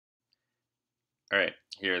All right,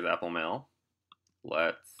 here's Apple Mail.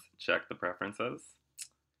 Let's check the preferences.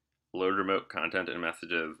 Load remote content and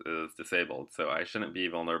messages is disabled, so I shouldn't be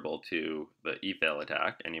vulnerable to the EFAIL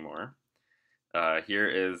attack anymore. Here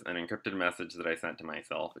is an encrypted message that I sent to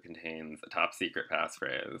myself. It contains a top secret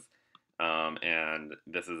passphrase, and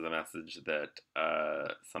this is the message that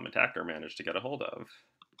some attacker managed to get a hold of.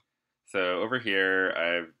 So over here,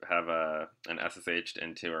 I have an SSH'd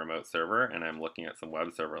into a remote server, and I'm looking at some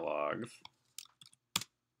web server logs.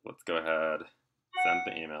 Let's go ahead, send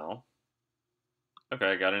the email. Okay,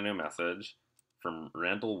 I got a new message from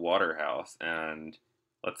Randall Waterhouse, and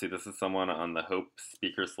let's see, this is someone on the Hope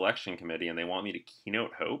Speaker Selection Committee, and they want me to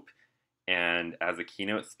keynote Hope. And as a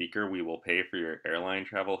keynote speaker, we will pay for your airline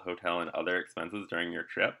travel, hotel, and other expenses during your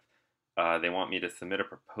trip. They want me to submit a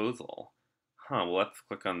proposal. Well, let's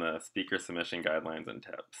click on the speaker submission guidelines and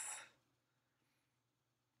tips.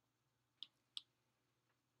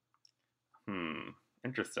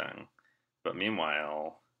 Interesting. But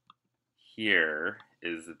meanwhile, here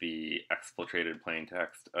is the exfiltrated plain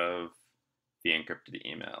text of the encrypted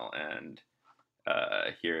email, and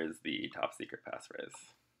here is the top secret passphrase.